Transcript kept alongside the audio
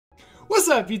What's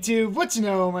up, YouTube? What you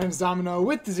know? My name's Domino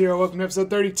with the0. Welcome to episode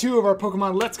 32 of our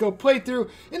Pokemon Let's Go playthrough.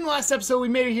 In the last episode, we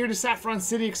made it here to Saffron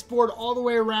City, explored all the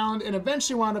way around, and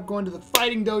eventually wound up going to the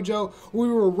Fighting Dojo. We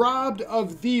were robbed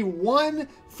of the one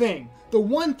thing,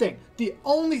 the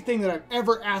only thing that I've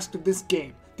ever asked of this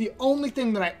game, the only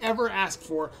thing that I ever asked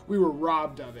for, we were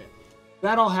robbed of it.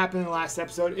 That all happened in the last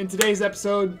episode. In today's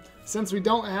episode, since we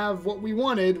don't have what we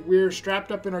wanted, we're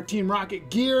strapped up in our Team Rocket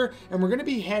gear, and we're going to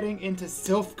be heading into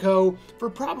SILPH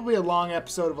for probably a long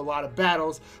episode of a lot of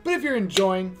battles. But if you're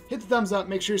enjoying, hit the thumbs up,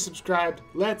 make sure you're subscribed.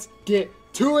 Let's get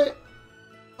to it.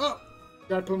 Oh,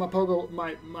 gotta put my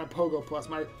Pogo Plus,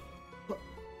 my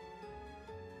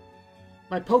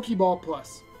Pokeball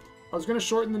Plus. I was going to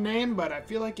shorten the name, but I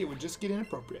feel like it would just get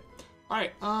inappropriate.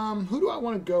 Alright, who do I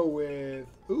want to go with?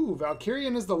 Ooh,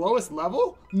 Valkyrian is the lowest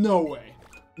level? No way.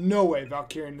 No way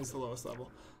Valkyrian is the lowest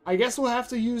level. I guess we'll have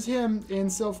to use him in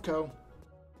SILPH.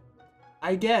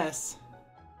 I guess.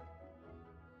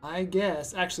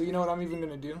 Actually, you know what I'm even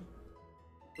going to do? I'm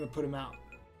going to put him out.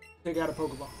 Take out a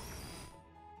Pokeball.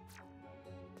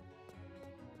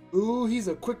 Ooh, he's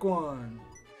a quick one.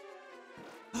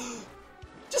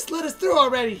 Just let us through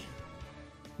already.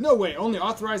 No way, only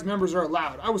authorized members are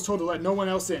allowed. I was told to let no one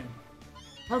else in.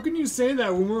 How can you say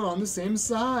that when we're on the same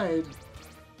side?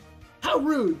 How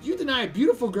rude! You deny a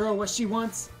beautiful girl what she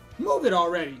wants. Move it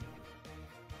already.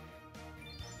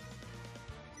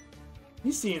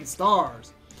 He's seeing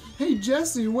stars. Hey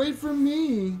Jesse, wait for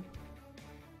me.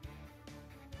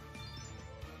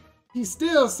 He's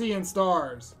still seeing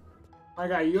stars. My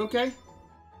guy, you okay?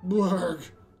 Blurg.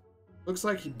 Looks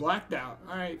like he blacked out.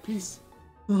 Alright, peace.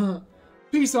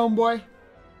 Peace, homeboy.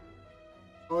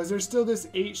 Oh, is there still this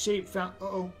 8-shaped fountain?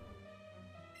 Uh-oh.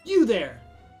 You there!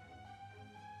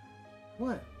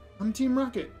 What? I'm Team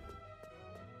Rocket.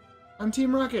 I'm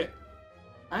Team Rocket.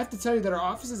 I have to tell you that our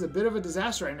office is a bit of a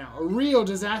disaster right now. A real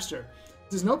disaster.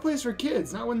 There's no place for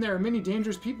kids, not when there are many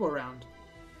dangerous people around.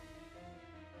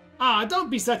 Ah, don't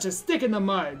be such a stick in the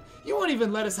mud. You won't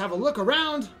even let us have a look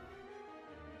around.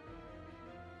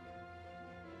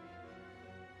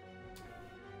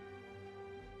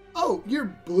 Oh, you're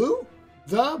Blue?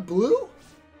 The Blue?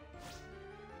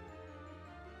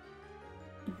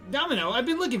 Domino, I've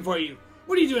been looking for you.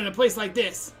 What are you doing in a place like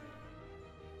this?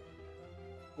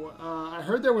 Well, I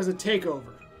heard there was a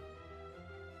takeover.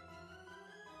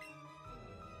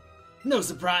 No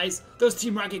surprise. Those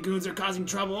Team Rocket goons are causing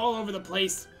trouble all over the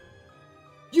place.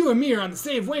 You and me are on the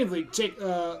same wavelength,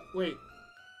 wait.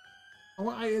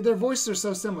 Their voices are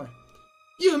so similar.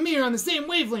 You and me are on the same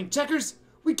wavelength, checkers.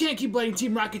 We can't keep letting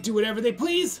Team Rocket do whatever they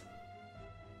please.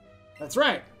 That's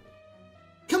right.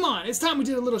 Come on, it's time we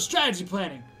did a little strategy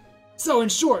planning. So in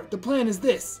short, the plan is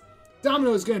this.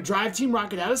 Domino is going to drive Team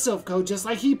Rocket out of SILPH just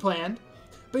like he planned,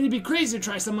 but he'd be crazy to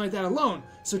try something like that alone,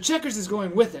 so Checkers is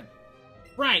going with him.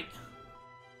 Right.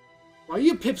 While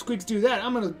you pipsqueaks do that,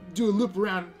 I'm going to do a loop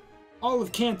around all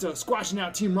of Kanto, squashing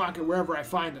out Team Rocket wherever I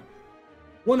find him.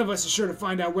 One of us is sure to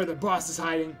find out where the boss is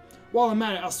hiding. While I'm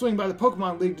at it, I'll swing by the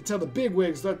Pokemon League to tell the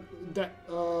bigwigs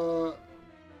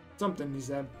something he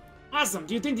said. Awesome,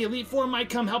 do you think the Elite Four might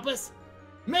come help us?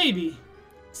 Maybe.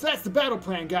 So that's the battle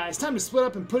plan, guys. Time to split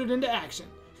up and put it into action.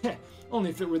 Heh,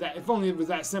 if only it was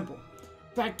that simple.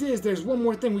 Fact is, there's one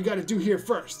more thing we gotta do here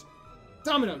first.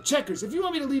 Domino, Checkers, if you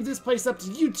want me to leave this place up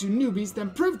to you two newbies,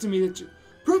 then prove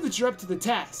that you're up to the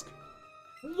task.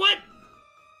 What?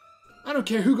 I don't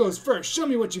care who goes first. Show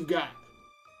me what you've got.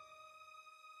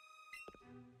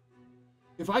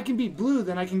 If I can beat Blue,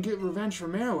 then I can get revenge for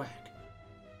Marowak.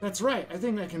 That's right, I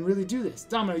think I can really do this.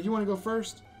 Domino, you want to go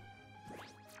first?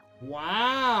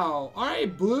 Wow!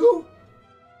 Alright, Blue!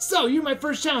 So, you're my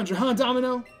first challenger, huh,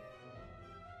 Domino?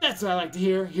 That's what I like to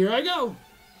hear. Here I go!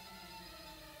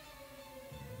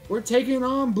 We're taking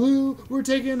on Blue! We're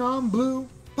taking on Blue!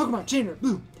 Pokemon Trainer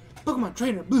Blue! Pokemon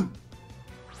Trainer Blue!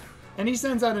 And he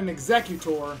sends out an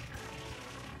Executor.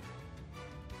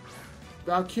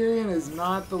 Valkyrian is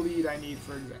not the lead I need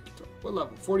for Executor. What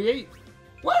level? 48?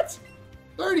 What?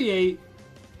 38?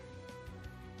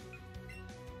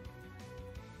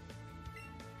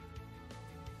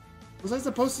 Was I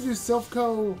supposed to do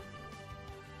SILPH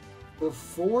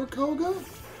before Koga?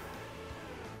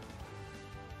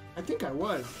 I think I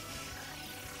was.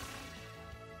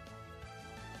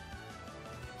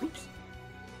 Oops.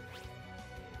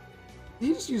 Did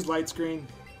he just use light screen?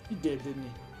 He did, didn't he?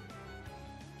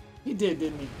 He did,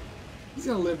 didn't he? He's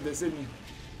gonna live this, isn't he?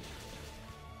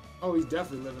 Oh, he's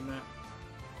definitely living that.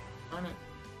 Darn it.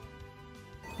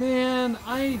 Man,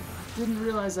 I didn't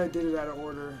realize I did it out of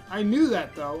order. I knew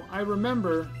that, though. I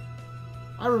remember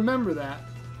that.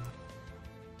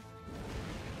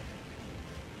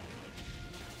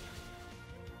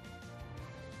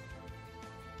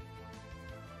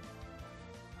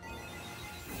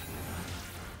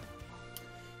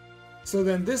 So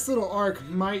then this little arc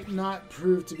might not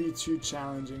prove to be too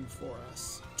challenging for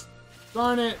us.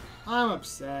 Darn it, I'm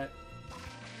upset.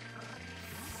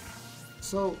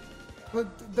 So, but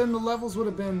then the levels would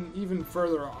have been even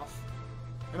further off.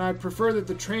 And I prefer that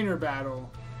the trainer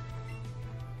battle...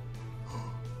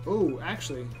 Oh,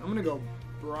 actually, I'm gonna go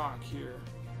Brock here.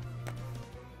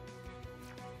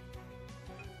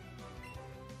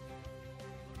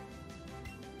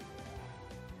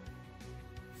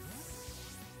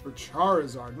 For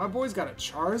Charizard. My boy's got a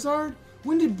Charizard?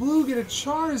 When did Blue get a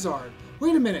Charizard?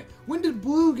 Wait a minute. When did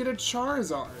Blue get a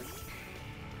Charizard?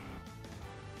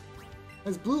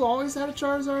 Has Blue always had a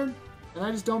Charizard? And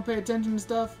I just don't pay attention to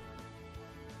stuff?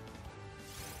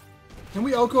 Can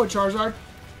we Oko a Charizard?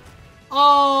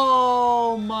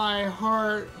 Oh, my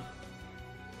heart.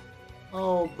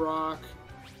 Oh, Brock.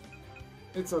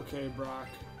 It's okay, Brock.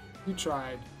 You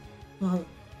tried.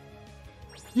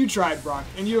 You tried, Brock,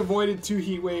 and you avoided 2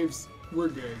 heat waves. We're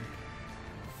good.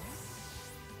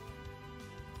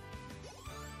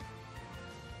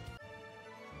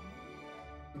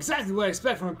 Exactly what I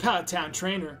expect from a Pallet Town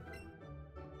trainer.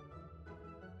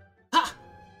 Ha!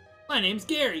 My name's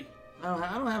Gary.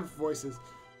 I don't have voices.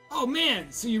 Oh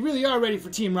man, so you really are ready for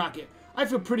Team Rocket. I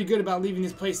feel pretty good about leaving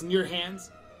this place in your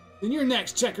hands. Then you're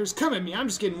next, Checkers. Come at me. I'm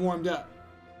just getting warmed up.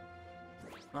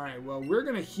 Alright, well, we're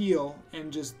gonna heal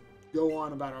and just go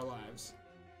on about our lives.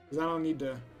 Because I don't need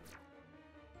to...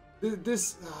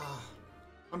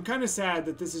 I'm kind of sad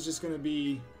that this is just going to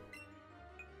be...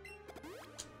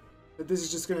 That this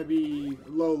is just going to be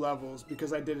low levels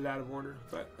because I did it out of order.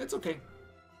 But it's okay.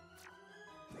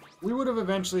 We would have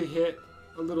eventually hit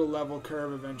a little level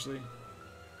curve eventually.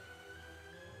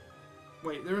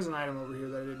 Wait, there was an item over here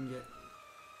that I didn't get.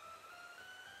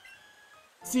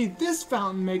 See, this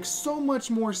fountain makes so much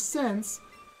more sense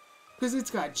because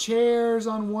it's got chairs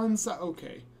on one side.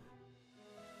 Okay.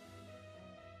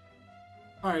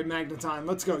 Alright, Magneton,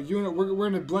 let's go. We're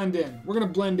going to blend in. We're going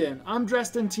to blend in. I'm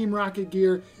dressed in Team Rocket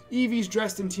gear. Eevee's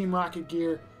dressed in Team Rocket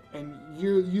gear. And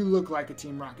you look like a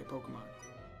Team Rocket Pokemon.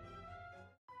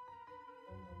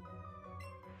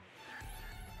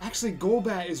 Actually,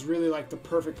 Golbat is really like the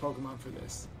perfect Pokemon for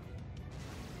this.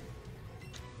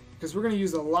 Because we're going to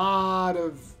use a lot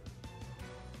of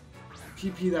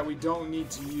PP that we don't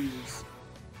need to use.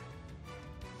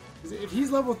 If he's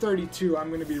level 32, I'm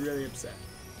going to be really upset.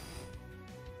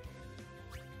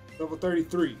 Level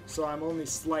 33, so I'm only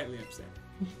slightly upset.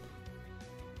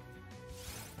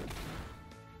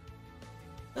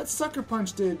 That Sucker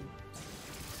Punch did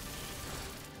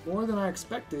more than I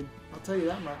expected, I'll tell you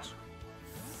that much.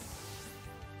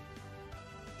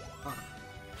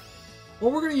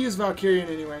 Well, we're going to use Valkyrian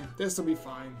anyway. This will be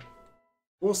fine.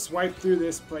 We'll swipe through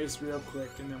this place real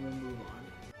quick and then we'll move on.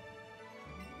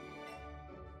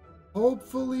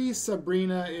 Hopefully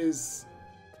Sabrina is...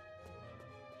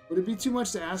 Would it be too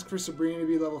much to ask for Sabrina to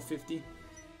be level 50?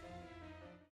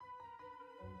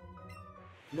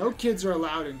 No kids are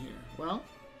allowed in here. Well,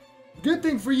 good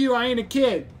thing for you, I ain't a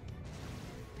kid.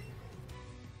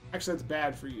 Actually, that's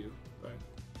bad for you, but...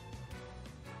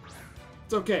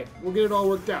 It's okay. We'll get it all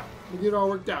worked out. We'll get it all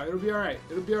worked out. It'll be alright.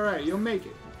 It'll be alright. You'll make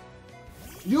it.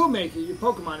 You'll make it. Your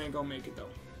Pokemon ain't gonna make it, though.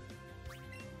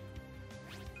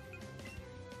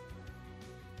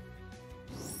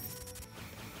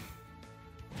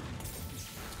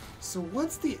 So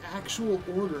what's the actual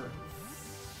order?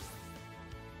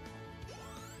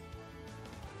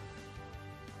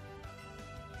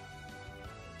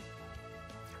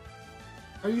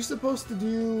 Are you supposed to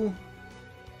do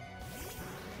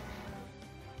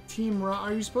Team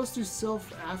Rocket? Are you supposed to do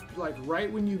SILPH after, like, right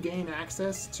when you gain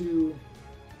access to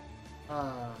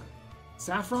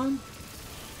Saffron?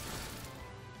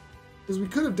 Because we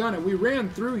could have done it. We ran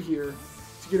through here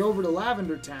to get over to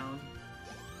Lavender Town.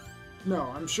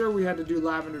 No, I'm sure we had to do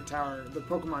Lavender Tower, the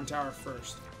Pokemon Tower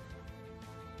first.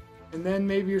 And then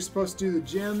maybe you're supposed to do the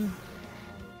gym.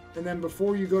 And then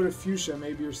before you go to Fuchsia,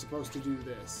 maybe you're supposed to do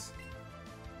this.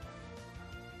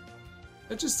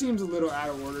 That just seems a little out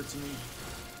of order to me.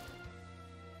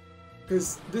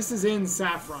 Because this is in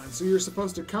Saffron, so you're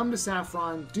supposed to come to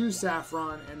Saffron, do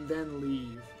Saffron, and then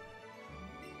leave.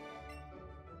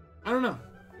 I don't know.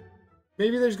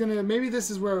 Maybe there's gonna... Maybe this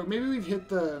is where... Maybe we've hit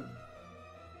the...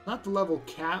 Not the level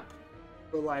cap,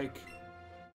 but like...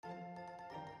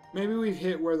 Maybe we've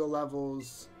hit where the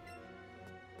levels...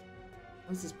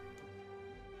 What's this?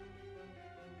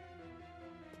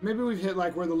 Maybe we've hit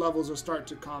like where the levels will start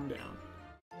to calm down.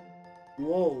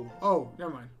 Whoa. Oh,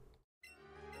 never mind.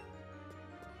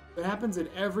 It happens at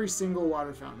every single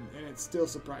water fountain, and it still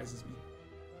surprises me.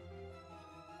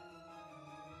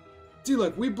 See,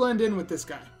 look, we blend in with this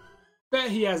guy. Bet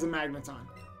he has a Magneton.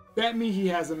 Bet me he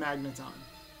has a Magneton.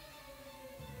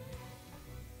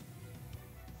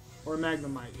 Or a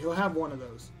Magnemite. He'll have one of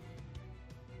those.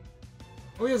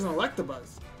 Oh, he has an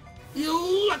Electabuzz.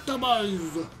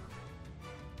 Electabuzz!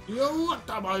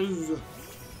 Electabuzz!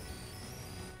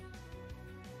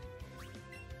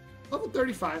 Level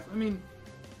 35. I mean,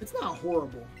 it's not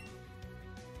horrible.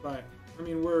 But, I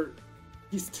mean,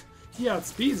 he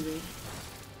outspeeds me.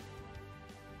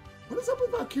 What is up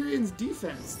with Valkyrian's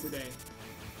defense today?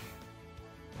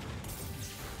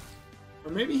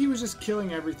 Or maybe he was just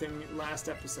killing everything last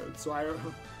episode, so I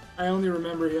only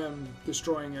remember him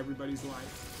destroying everybody's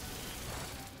life.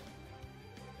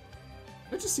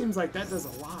 It just seems like that does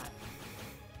a lot.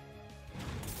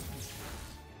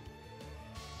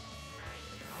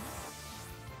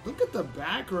 Look at the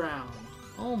background.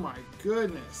 Oh my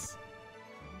goodness.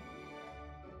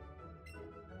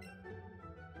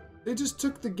 They just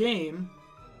took the game,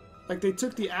 like they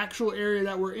took the actual area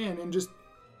that we're in and just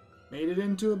made it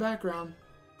into a background.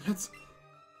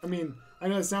 I mean, I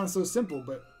know it sounds so simple,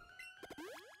 but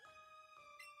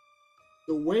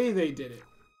the way they did it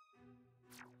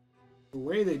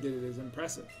is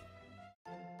impressive.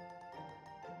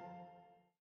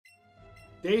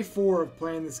 Day 4 of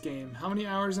playing this game. How many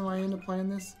hours am I into playing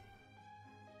this?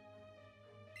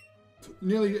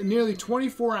 Nearly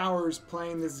 24 hours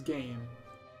playing this game,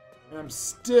 and I'm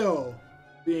still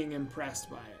being impressed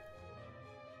by it.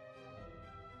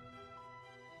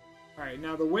 Alright,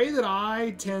 now the way that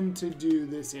I tend to do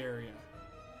this area...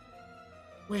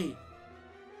 Wait.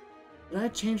 Did I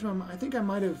change my mind? I think I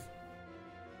might have...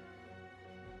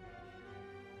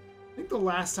 I think the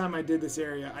last time I did this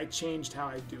area, I changed how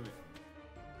I do it.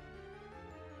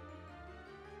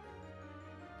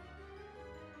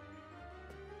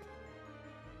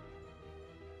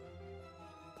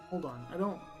 Hold on,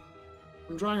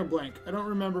 I'm drawing a blank. I don't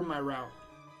remember my route.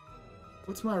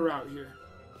 What's my route here?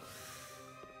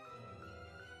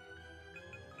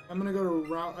 I'm gonna go to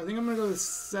route, I think I'm gonna go to the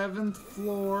 7th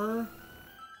floor.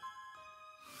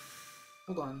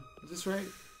 Hold on, is this right?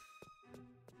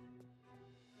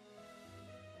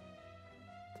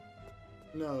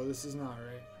 No, this is not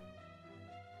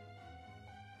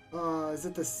right. Is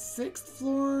it the 6th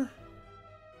floor?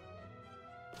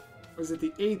 Or is it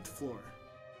the 8th floor?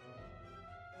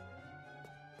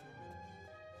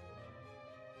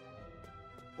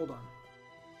 Hold on.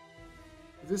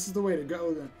 If this is the way to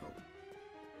go, then... Oh.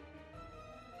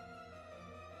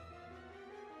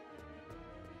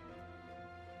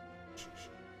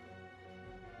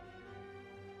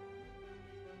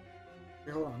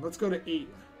 Okay, hold on. Let's go to 8.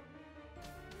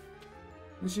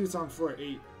 Let me see what's on floor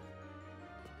 8.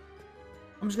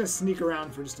 I'm just going to sneak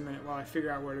around for just a minute while I figure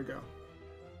out where to go.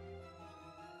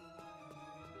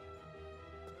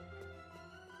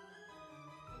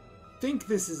 I think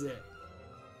this is it.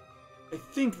 I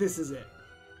think this is it.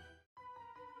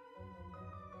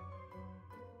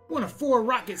 One of 4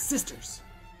 rocket sisters.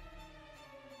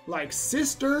 Like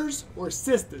sisters or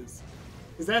sisters?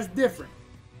 Because that's different.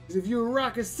 Because if you're a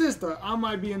rocket sister, I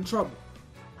might be in trouble.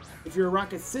 If you're a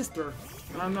rocket sister,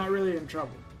 I'm not really in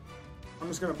trouble. I'm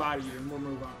just going to body you and we'll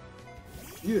move on.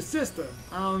 You a sister?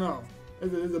 I don't know.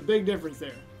 There's a big difference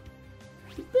there.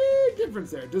 There's a big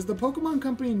difference there. Does the Pokemon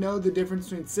Company know the difference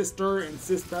between sister and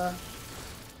sister?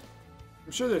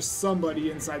 I'm sure there's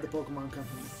somebody inside the Pokemon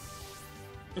Company.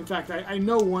 In fact, I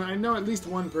know at least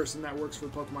one person that works for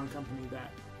the Pokemon Company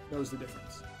that knows the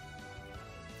difference.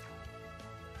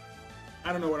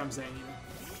 I don't know what I'm saying either.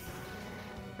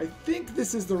 I think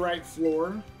this is the right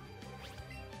floor.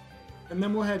 And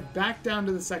then we'll head back down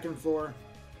to the 2nd floor.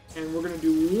 And we're going to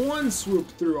do one swoop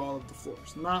through all of the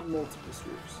floors, not multiple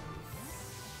swoops.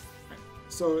 Right.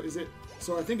 So is it...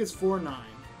 So I think it's floor 9.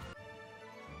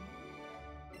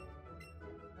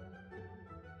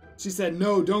 She said,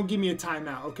 no, don't give me a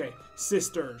timeout. Okay,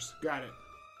 sisters. Got it.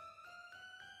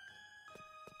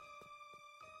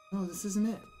 No, this isn't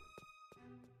it.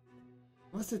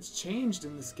 Unless it's changed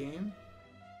in this game.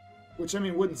 Which, I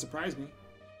mean, wouldn't surprise me.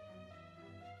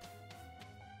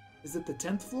 Is it the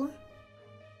 10th floor?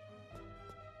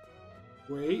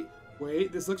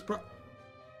 Wait, this looks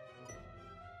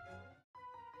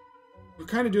We're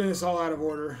kind of doing this all out of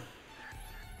order.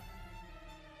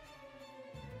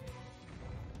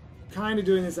 Kind of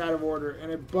doing this out of order,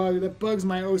 and that bugs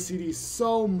my OCD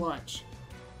so much.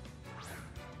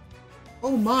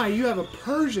 Oh my, you have a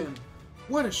Persian!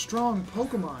 What a strong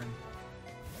Pokemon!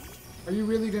 Are you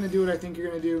really gonna do what I think you're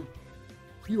gonna do?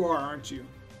 You are, aren't you?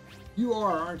 You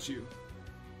are, aren't you?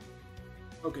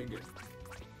 Okay, good.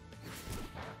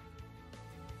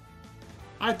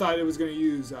 I thought it was gonna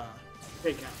use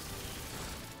Fake Out.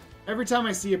 Every time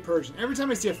I see a Persian, every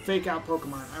time I see a fake out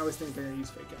Pokemon, I always think they're gonna use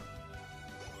fake out.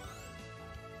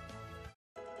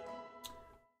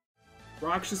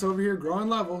 Brock's just over here growing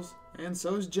levels, and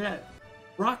so is Jet.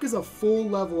 Brock is a full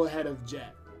level ahead of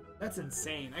Jet. That's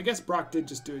insane. I guess Brock did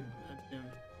just do a Doom.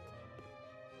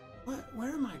 What? Where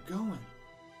am I going?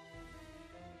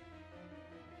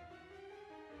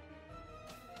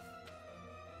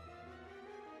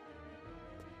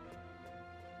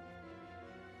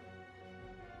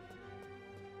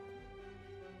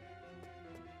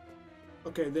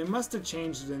 Okay, they must have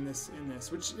changed it in this,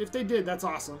 which if they did, that's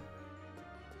awesome.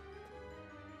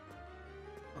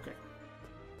 Okay.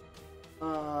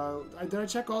 Did I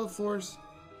check all the floors?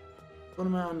 What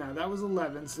am I on now? That was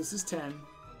 11, so this is 10.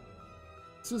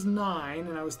 This was 9,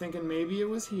 and I was thinking maybe it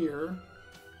was here.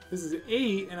 This is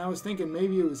 8, and I was thinking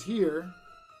maybe it was here.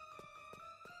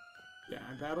 Yeah,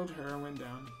 I battled her and went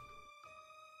down.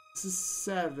 This is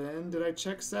 7. Did I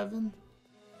check 7?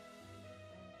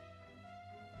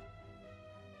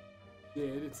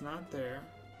 Did. It's not there.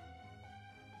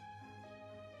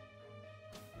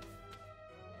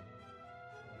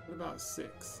 What about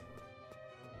 6?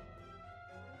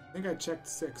 I think I checked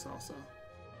 6 also.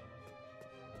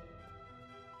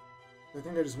 I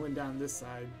think I just went down this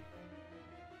side.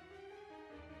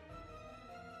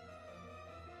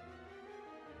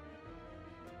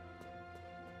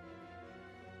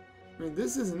 I mean,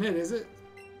 this isn't it, is it?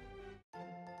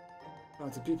 No,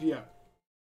 it's a PP up.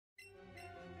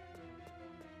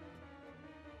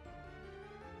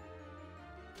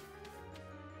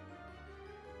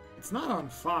 It's not on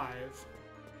 5.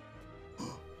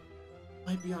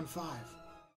 Might be on 5.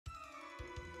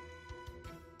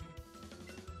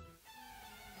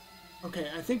 Okay,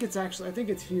 I think it's actually, I think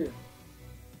it's here.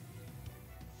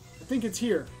 I think it's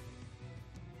here.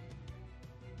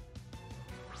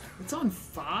 It's on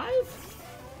 5?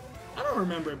 I don't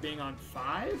remember it being on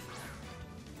 5.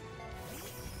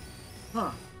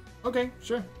 Huh. Okay,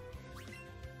 sure.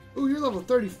 Ooh, you're level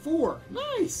 34.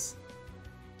 Nice!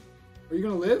 Are you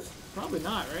gonna live? Probably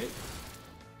not, right?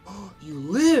 Oh, you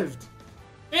lived!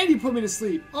 And you put me to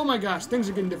sleep. Oh my gosh, things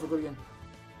are getting difficult again.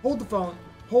 Hold the phone.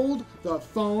 Hold the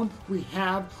phone. We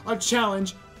have a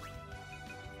challenge.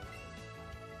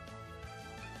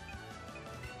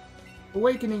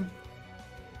 Awakening.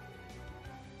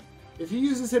 If he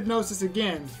uses hypnosis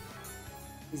again,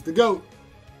 he's the GOAT.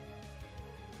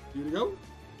 You the GOAT?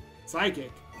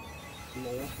 Psychic.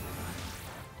 Lol.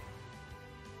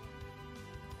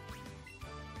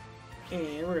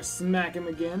 And we're gonna smack him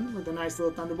again with a nice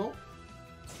little thunderbolt.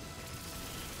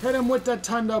 Hit him with the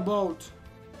thunderbolt.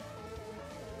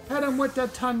 Hit him with the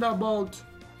thunderbolt.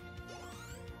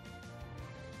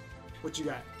 What you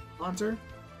got? Haunter?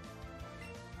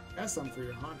 Got something for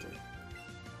your Haunter.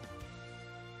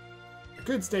 I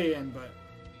could stay in, but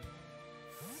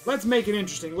let's make it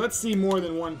interesting. Let's see more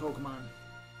than one Pokemon.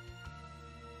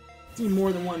 See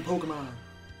more than one Pokemon.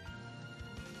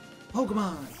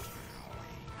 Pokemon!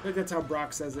 I think that's how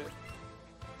Brock says it.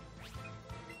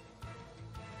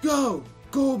 Go!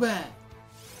 Golbat!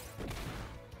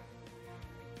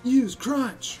 Use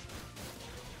Crunch!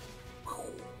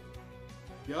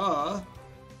 Yeah.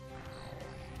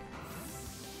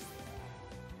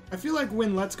 I feel like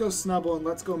when Let's Go Snubbull and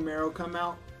Let's Go Marrow come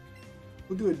out,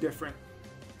 we'll do a different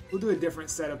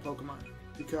set of Pokemon.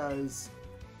 Because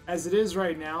as it is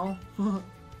right now,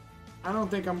 I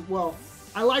don't think well,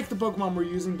 I like the Pokemon we're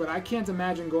using, but I can't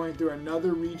imagine going through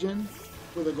another region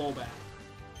with a Golbat.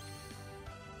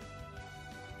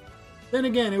 Then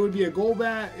again, it would be a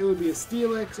Golbat, it would be a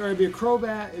Steelix, or it'd be a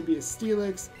Crobat, it'd be a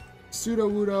Steelix,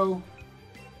 Sudowoodo.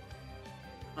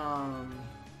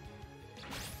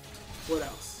 What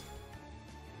else?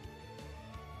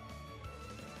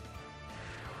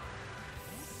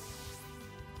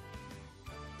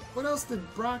 What else did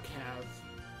Brock have?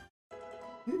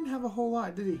 He didn't have a whole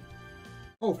lot, did he?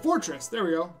 Oh, Fortress! There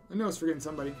we go. I knew I was forgetting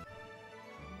somebody.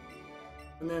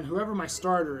 And then whoever my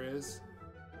starter is.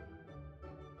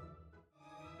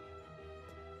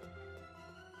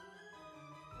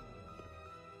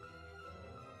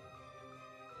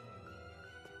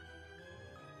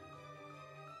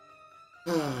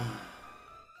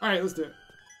 Alright, let's do it.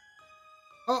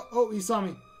 Oh, he saw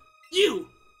me. You!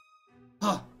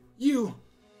 Huh, you!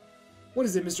 What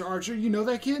is it, Mr. Archer? You know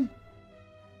that kid?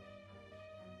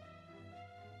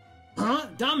 Huh?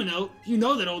 Domino? You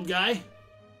know that old guy.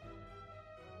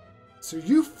 So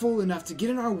you fool enough to get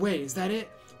in our way, is that it?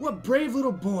 What brave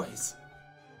little boys.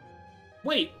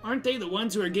 Wait, aren't they the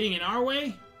ones who are getting in our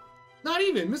way? Not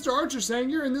even. Mr. Archer's saying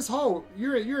you're in this hall.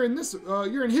 You're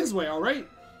in his way, all right?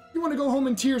 You want to go home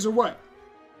in tears or what?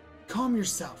 Calm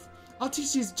yourself. I'll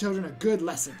teach these children a good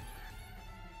lesson.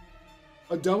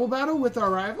 A double battle with our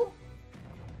rival?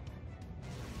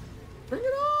 Bring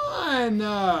it on!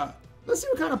 Let's see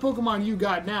what kind of Pokemon you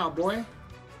got now, boy.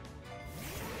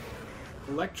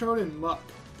 Electrode and Muck.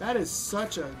 That is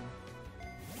such a...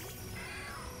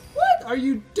 What are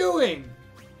you doing?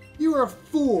 You are a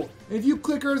fool. And if you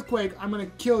click Earthquake, I'm gonna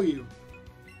kill you.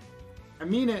 I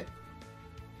mean it.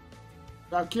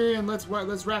 Valkyrian,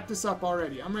 let's wrap this up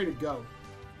already. I'm ready to go.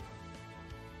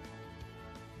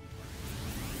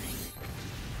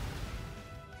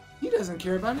 He doesn't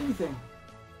care about anything.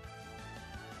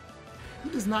 He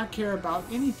does not care about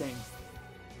anything.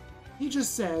 He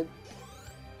just said,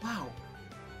 wow.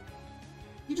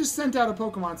 He just sent out a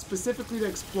Pokemon specifically to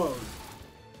explode.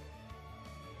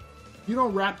 If you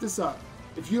don't wrap this up,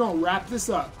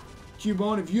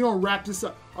 Cubone, if you don't wrap this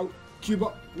up, oh,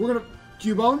 Cubone, we're gonna,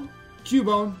 Cubone,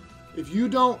 if you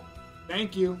don't,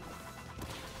 thank you.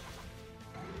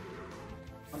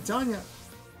 I'm telling you,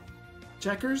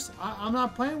 Checkers, I'm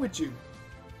not playing with you.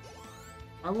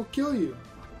 I will kill you.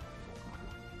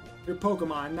 Your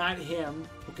Pokemon, not him.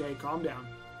 Okay, calm down.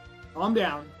 Calm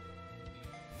down.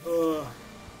 Ugh.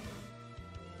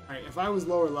 Alright, if I was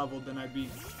lower leveled, then I'd be...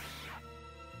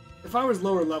 If I was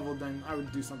lower leveled, then I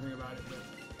would do something about it, but...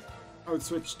 I would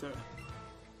switch to...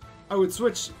 I would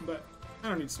switch, but I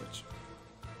don't need to switch.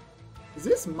 Is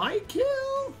this my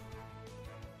kill?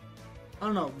 I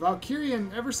don't know.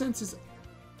 Valkyrian, ever since his...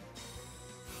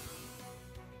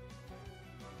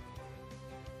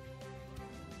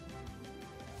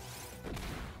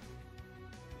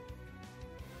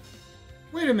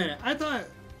 Wait a minute, I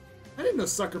didn't know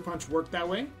Sucker Punch worked that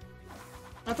way.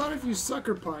 I thought if you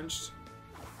Sucker Punched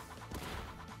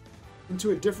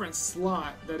into a different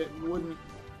slot that it wouldn't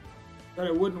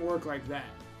work like that.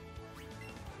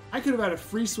 I could have had a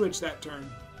free switch that turn.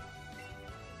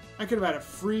 I could have had a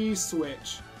free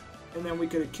switch, and then we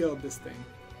could have killed this thing.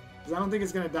 Because I don't think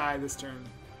it's going to die this turn.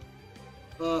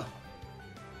 Ugh.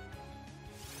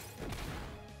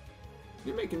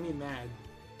 You're making me mad.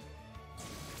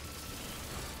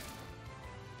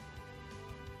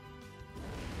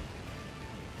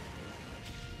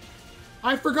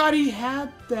 I forgot he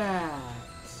had that.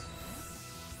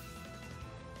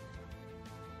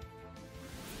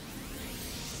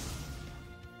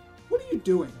 What are you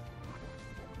doing?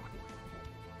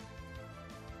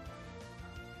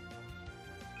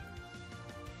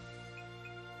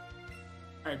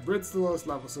 Alright, Brit's the lowest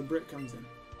level, so Brit comes in.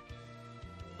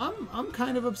 I'm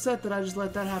kind of upset that I just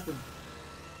let that happen.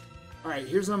 Alright,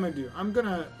 here's what I'm gonna do. I'm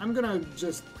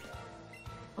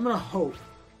gonna hope.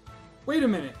 Wait a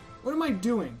minute. What am I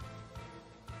doing?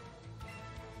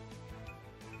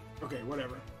 Okay,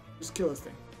 whatever. Just kill this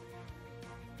thing.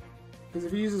 Because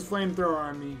if he uses flamethrower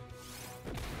on me...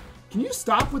 Can you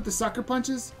stop with the sucker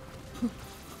punches?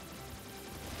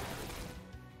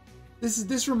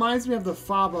 This reminds me of the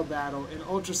Faba battle in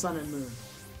Ultra Sun and Moon.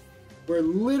 Where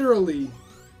literally...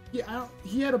 he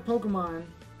had a Pokemon...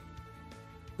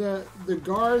 The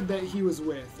guard that he was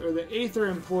with, or the Aether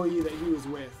employee that he was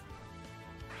with,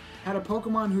 had a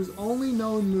Pokemon whose only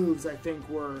known moves, I think,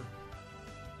 were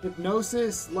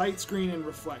Hypnosis, Light Screen, and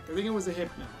Reflect. I think it was a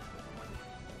Hypno.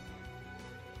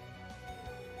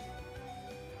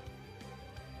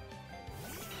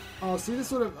 Oh, see,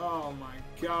 this would have... Oh my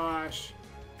gosh.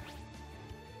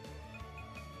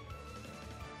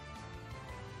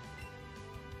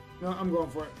 No, I'm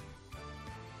going for it.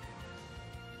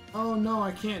 Oh no, I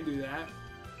can't do that.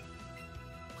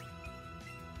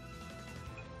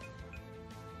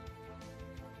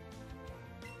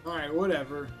 Alright,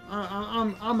 whatever.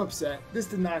 I'm upset. This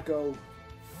did not go...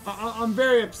 I'm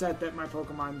very upset that my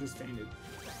Pokemon just fainted.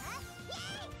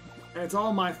 And it's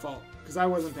all my fault, because I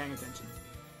wasn't paying attention.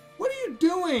 What are you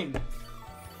doing?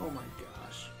 Oh my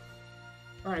gosh.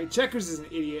 Alright, Checkers is an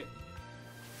idiot.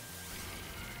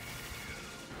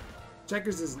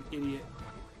 Checkers is an idiot.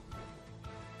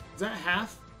 Is that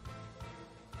half?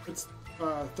 It's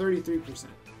 33%.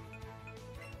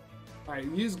 Alright,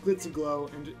 use Glitzy Glow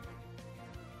and...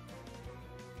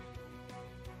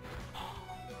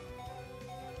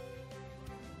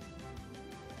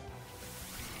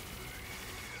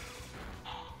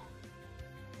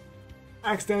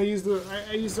 I accidentally used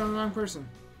I used it on the wrong person.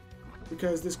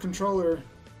 Because this controller,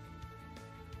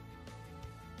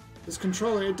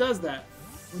 it does that.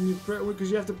 When you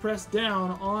because you have to press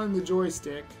down on the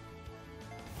joystick.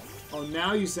 Oh,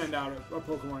 now you send out a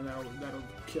Pokemon that'll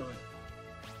kill it.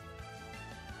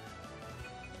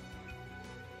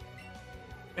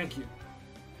 Thank you.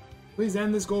 Please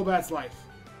end this Golbat's life.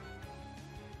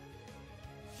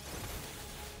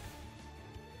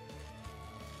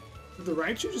 Did the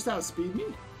Raichu just outspeed me?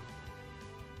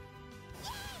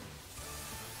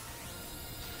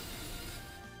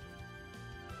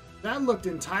 That looked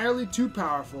entirely too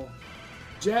powerful.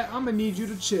 Jet, I'm gonna need you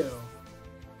to chill.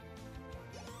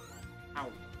 Ow.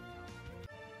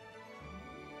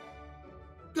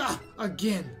 Gah!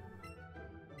 Again!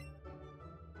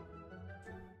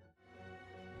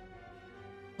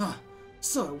 Huh.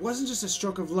 So it wasn't just a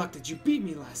stroke of luck that you beat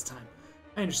me last time.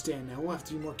 I understand now. We'll have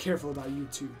to be more careful about you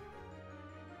two.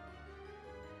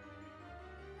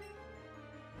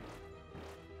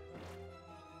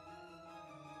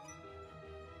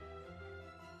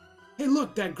 Hey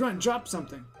look, that grunt dropped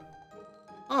something.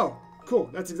 Oh, cool.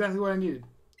 That's exactly what I needed.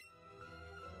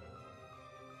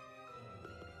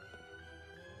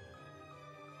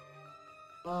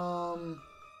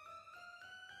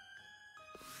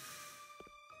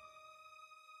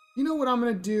 You know what I'm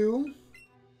gonna do?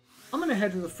 I'm gonna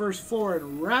head to the first floor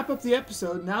and wrap up the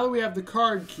episode now that we have the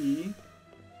card key.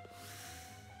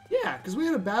 Yeah, because we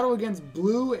had a battle against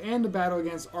Blue and a battle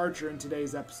against Archer in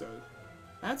today's episode.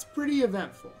 That's pretty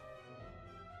eventful.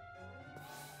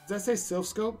 Does that say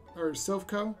SILPH or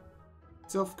SILPH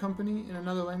SILPH Company in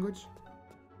another language?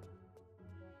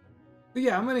 But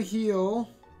yeah, I'm gonna heal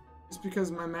just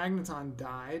because my Magneton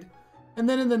died. And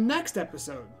then in the next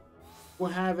episode, we'll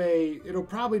have it'll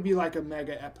probably be like a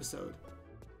mega episode.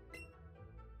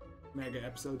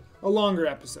 A longer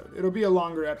episode. It'll be a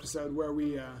longer episode where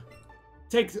we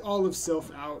take all of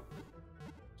SILPH out.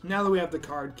 Now that we have the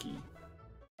card key.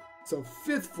 So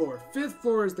 5th floor. 5th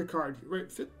floor is the card key. Wait,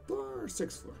 5th floor or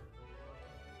 6th floor?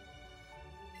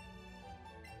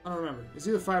 I don't remember. It's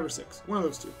either 5 or 6. One of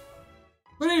those two.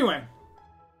 But anyway.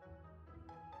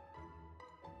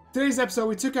 Today's episode,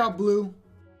 we took out Blue.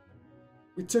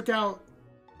 We took out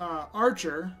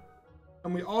Archer.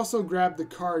 And we also grabbed the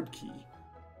card key.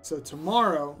 So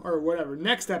tomorrow, or whatever,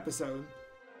 next episode,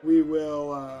 we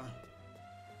will,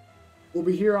 we'll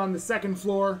be here on the 2nd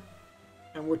floor,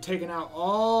 and we're taking out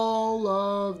all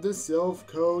of the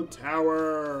SILPH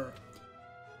Tower.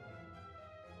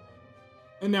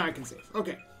 And now I can save.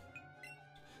 Okay.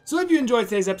 So if you enjoyed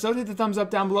today's episode, hit the thumbs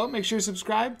up down below. Make sure to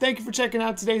subscribe. Thank you for checking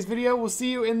out today's video. We'll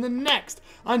see you in the next.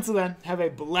 Until then, have a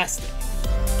blessed day.